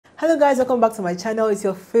Hello guys, welcome back to my channel. It's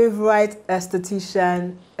your favorite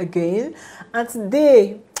esthetician again, and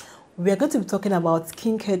today we are going to be talking about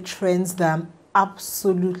skincare trends that I'm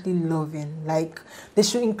absolutely loving. Like, they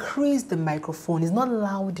should increase the microphone. It's not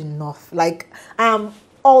loud enough. Like, I'm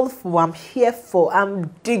all for, I'm here for,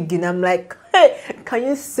 I'm digging. I'm like, hey, can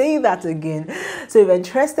you say that again? So if you're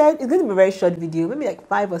interested, it's going to be a very short video, maybe like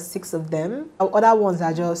 5 or 6 of them. Other ones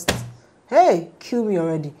are just, hey, kill me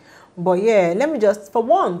already. But yeah, let me just, for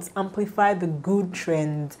once, amplify the good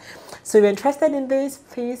trend. So if you're interested in this,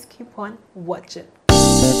 please keep on watching.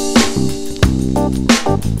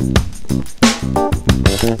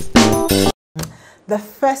 The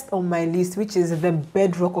first on my list, which is the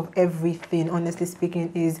bedrock of everything, honestly speaking,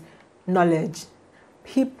 is knowledge.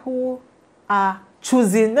 People are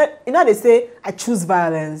choosing, you know, they say, I choose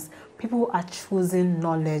violence. People are choosing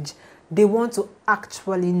knowledge. They want to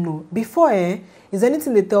actually know. Before, is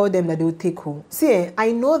anything they tell them that they will take home? See,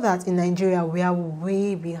 I know that in Nigeria, we are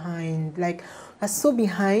way behind. Like, we're so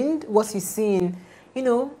behind what you see in, you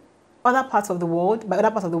know, other parts of the world. By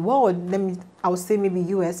other parts of the world, I would say maybe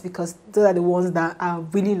US, because those are the ones that are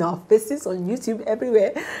really in our faces on YouTube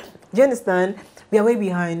everywhere. Do you understand? We are way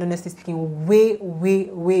behind, honestly speaking, way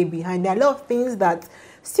behind. There are a lot of things that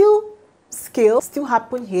still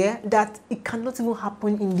happen here that it cannot even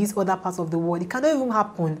happen in these other parts of the world. It cannot even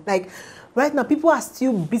happen. Like, right now, people are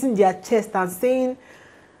still beating their chest and saying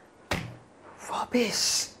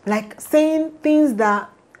rubbish, like saying things that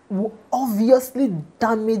will obviously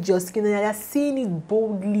damage your skin, and they're saying it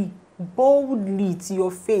boldly to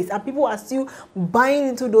your face, and people are still buying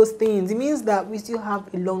into those things. It means that we still have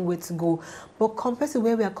a long way to go. But compared to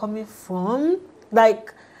where we are coming from,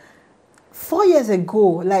 like 4 years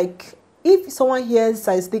ago, like, if someone hears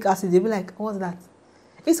salicylic acid, they'll be like, what's that?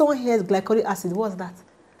 If someone hears glycolic acid, what's that?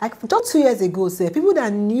 Like, just 2 years ago, people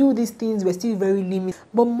that knew these things were still very limited.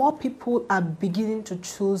 But more people are beginning to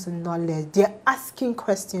choose knowledge. They're asking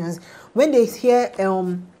questions. When they hear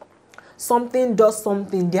something does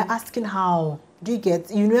something, they're asking how. Do you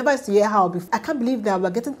get? You never used to hear how before. I can't believe that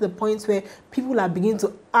we're getting to the point where people are beginning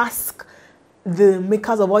to ask the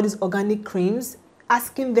makers of all these organic creams,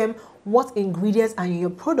 asking them what ingredients are in your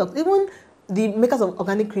product. Even the makers of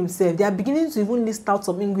organic cream say they are beginning to even list out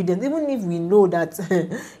some ingredients, even if we know that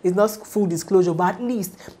it's not full disclosure. But at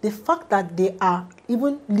least the fact that they are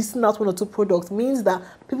even listing out 1 or 2 products means that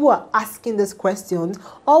people are asking these questions.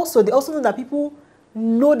 Also, they also know that people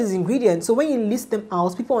know these ingredients. So when you list them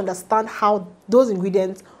out, people understand how those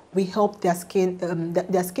ingredients will help their skin,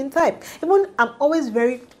 their skin type. Even I'm always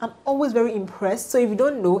very impressed. So if you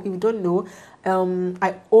don't know,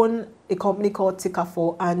 I own a company called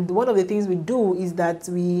Tikafo, and one of the things we do is that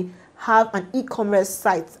we have an e-commerce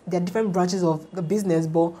site. There are different branches of the business,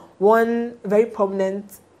 but one very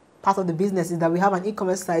prominent part of the business is that we have an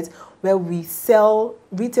e-commerce site where we sell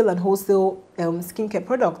retail and wholesale skincare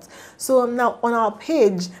products. So now on our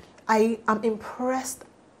page, I am impressed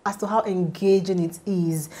as to how engaging it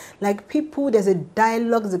is. Like, people, there's a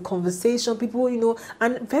dialogue, there's a conversation, people, you know,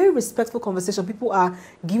 and very respectful conversation. People are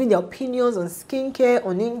giving their opinions on skincare,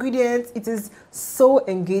 on ingredients. It is so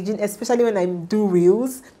engaging, especially when I do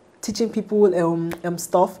reels teaching people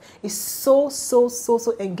stuff. It's so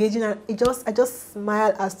engaging, and I just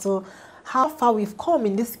smile as to how far we've come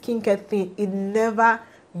in this skincare thing. It never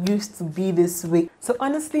used to be this way. So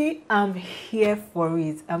honestly, I'm here for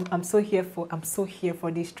it. I'm so here for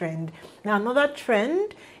this trend. Now, another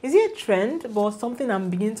trend, is it a trend, but something I'm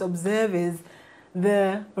beginning to observe is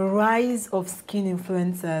the rise of skin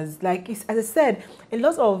influencers. Like, as I said, a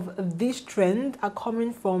lot of these trends are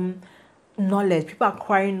coming from knowledge. People are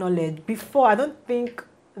acquiring knowledge. Before, I don't think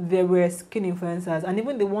there were skin influencers, and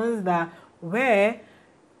even the ones that were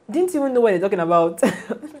didn't even know what they're talking about.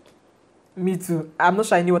 Me too. I'm not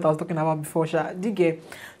sure I knew what I was talking about before.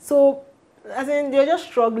 So, as in, they're just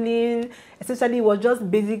struggling. Essentially, it was just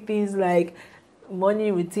basic things like money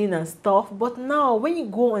routine and stuff. But now, when you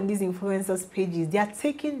go on these influencers pages, they are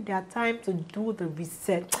taking their time to do the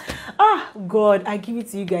research. God, I give it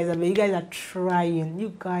to you guys. I mean, you guys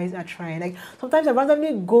are trying. Like, sometimes I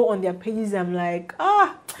randomly go on their pages and I'm like,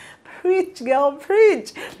 preach, girl,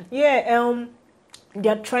 preach. Yeah, they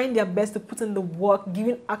are trying their best to put in the work,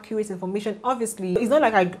 giving accurate information. Obviously, it's not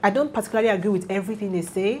like I don't particularly agree with everything they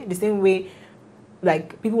say, the same way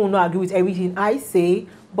like people will not agree with everything I say.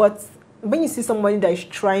 But when you see somebody that is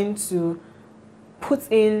trying to put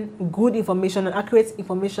in good information and accurate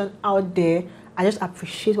information out there, I just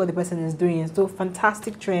appreciate what the person is doing. So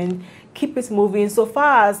fantastic trend, keep it moving. So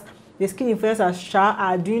far as the skin influencers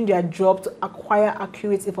are doing their job to acquire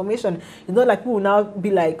accurate information. It's not like people will now be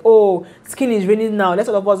like, oh, skin is raining now, let's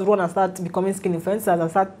all of us run and start becoming skin influencers and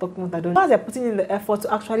start talking what I don't know. As they're putting in the effort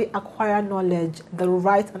to actually acquire knowledge, the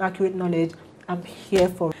right and accurate knowledge, I'm here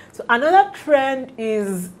for it. So another trend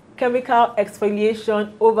is chemical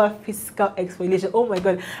exfoliation over physical exfoliation. Oh my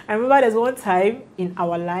god, I remember there's one time in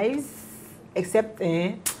our lives, except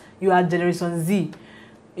you are Generation Z,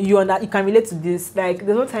 you can relate to this. Like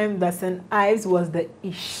there's one time that St. Ives was the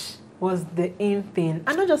in thing,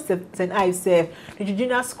 and not just St. Ives, the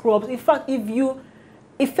Neutrogena scrubs. In fact,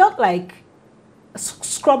 it felt like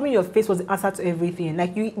scrubbing your face was the answer to everything.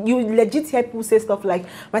 Like you legit hear people say stuff like,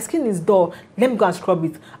 my skin is dull, let me go and scrub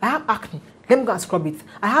it. I have acne, let me go and scrub it.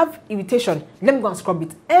 I have irritation, let me go and scrub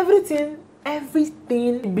it. Everything,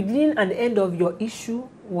 the beginning and the end of your issue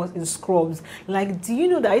was in scrubs. Like, do you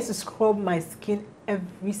know that I used to scrub my skin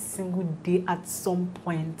every single day at some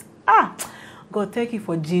point? God, thank you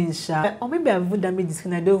for jeans, Sha. Or maybe I've even damaged the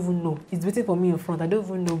skin, I don't even know. It's waiting for me in front, I don't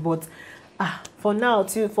even know. But for now,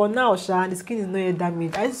 Sha, the skin is not yet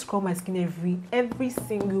damaged. I used to scrub my skin every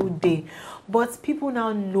single day. But people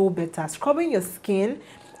now know better. Scrubbing your skin,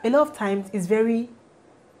 a lot of times, is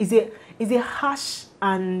a harsh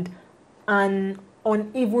and an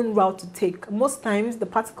uneven route to take. Most times the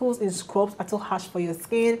particles in scrubs are too harsh for your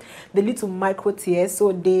skin. They lead to micro tears,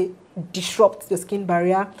 so they disrupt your skin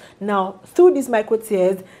barrier. Now through these micro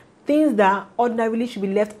tears, things that ordinarily should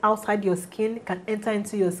be left outside your skin can enter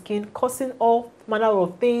into your skin, causing all manner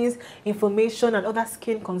of things, inflammation and other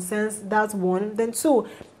skin concerns. That's one. Then two,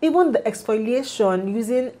 even the exfoliation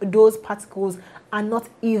using those particles are not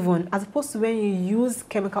even, as opposed to when you use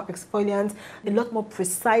chemical exfoliants, a lot more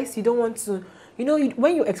precise. You don't want to,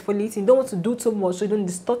 when you're exfoliating, you don't want to do too much so you don't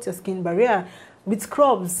distort your skin barrier. With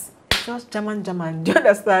scrubs, just German. Do you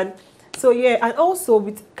understand? So yeah, and also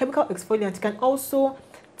with chemical exfoliant, you can also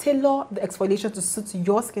tailor the exfoliation to suit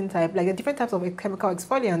your skin type. Like the different types of chemical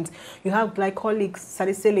exfoliants. You have glycolic,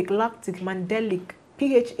 salicylic, lactic, mandelic,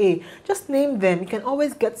 PHA, just name them. You can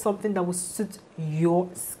always get something that will suit your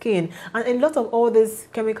skin. And a lot of all these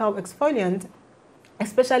chemical exfoliants,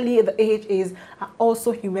 especially the AHAs, are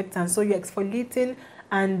also humectants. So you're exfoliating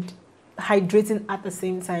and hydrating at the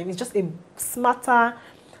same time. It's just a smarter,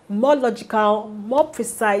 more logical, more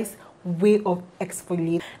precise way of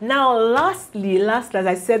exfoliating. Now, lastly, as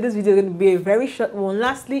I said, this video is going to be a very short one.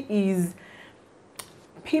 Lastly is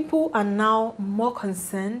people are now more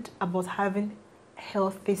concerned about having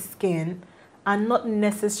healthy skin and not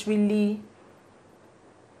necessarily,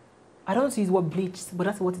 I don't want to use the word bleached, but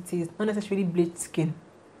that's what it is, not necessarily bleached skin.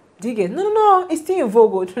 Do you get? No, it's still in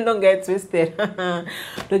vogue. Don't get it twisted. Don't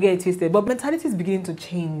get it twisted. But mentality is beginning to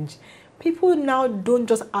change. People now don't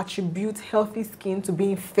just attribute healthy skin to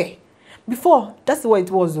being fair. Before, that's what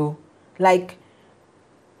it was though. Like,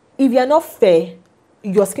 if you're not fair,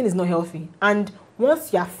 your skin is not healthy. And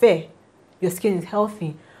once you're fair, your skin is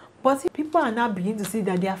healthy. But people are now beginning to see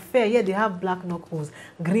that they are fair. Yeah, they have black knuckles,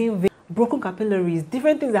 green veins, broken capillaries,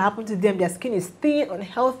 different things that happen to them. Their skin is thin,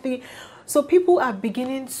 unhealthy. So people are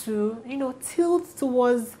beginning to, tilt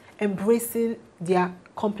towards embracing their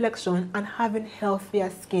complexion and having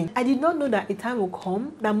healthier skin. I did not know that a time will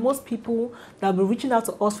come that most people that will be reaching out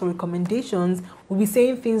to us for recommendations will be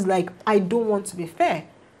saying things like, I don't want to be fair.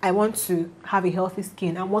 I want to have a healthy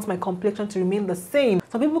skin. I want my complexion to remain the same.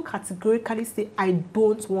 Some people categorically say, I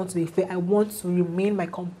don't want to be fair. I want to remain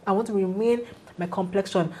my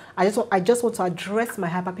complexion. I just want to address my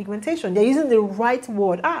hyperpigmentation. They're using the right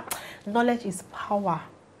word. Knowledge is power.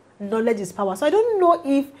 Knowledge is power. So I don't know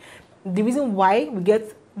if the reason why we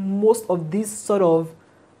get most of these sort of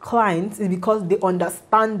clients is because they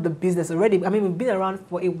understand the business already. I mean, we've been around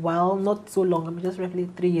for a while, not so long. I mean, just roughly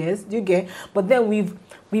 3 years. Do you get? But then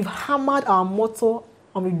we've hammered our motto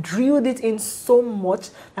and we drilled it in so much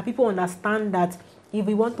that people understand that if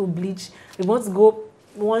we want to bleach, we want to go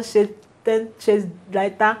one shade, 10 shades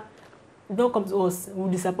lighter, don't come to us. We'll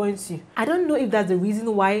disappoint you. I don't know if that's the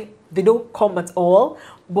reason why they don't come at all.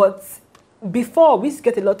 But before, we used to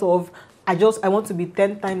get a lot of, I want to be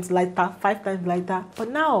 10 times lighter, 5 times lighter. But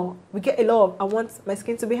now we get a lot of, I want my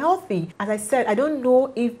skin to be healthy. As I said, I don't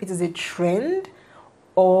know if it is a trend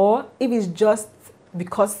or if it's just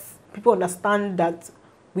because people understand that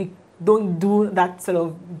we don't do that sort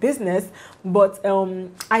of business. But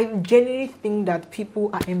I genuinely think that people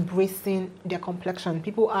are embracing their complexion.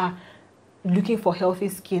 People are looking for healthy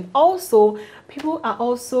skin. Also, people are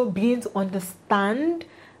also beginning to understand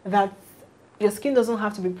that your skin doesn't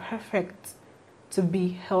have to be perfect to be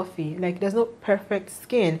healthy. Like, there's no perfect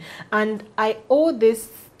skin. And I owe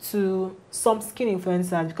this to some skin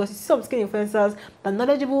influencers, because you see some skin influencers that are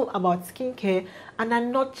knowledgeable about skincare and are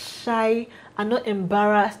not shy, are not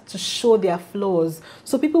embarrassed to show their flaws.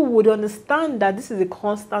 So people would understand that this is a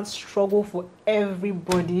constant struggle for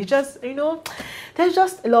everybody. Just, you know, there's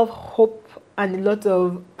just a lot of hope and a lot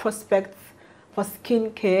of prospects for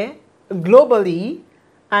skincare globally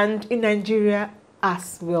and in Nigeria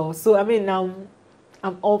as well. So I mean, I'm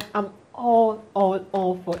all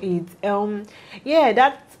for it. Yeah,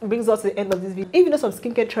 that brings us to the end of this video. If you know some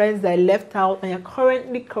skincare trends that I left out and you're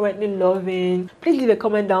currently loving, please leave a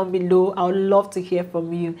comment down below. I would love to hear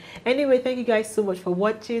from you. Anyway, thank you guys so much for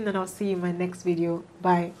watching, and I'll see you in my next video.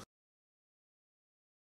 Bye.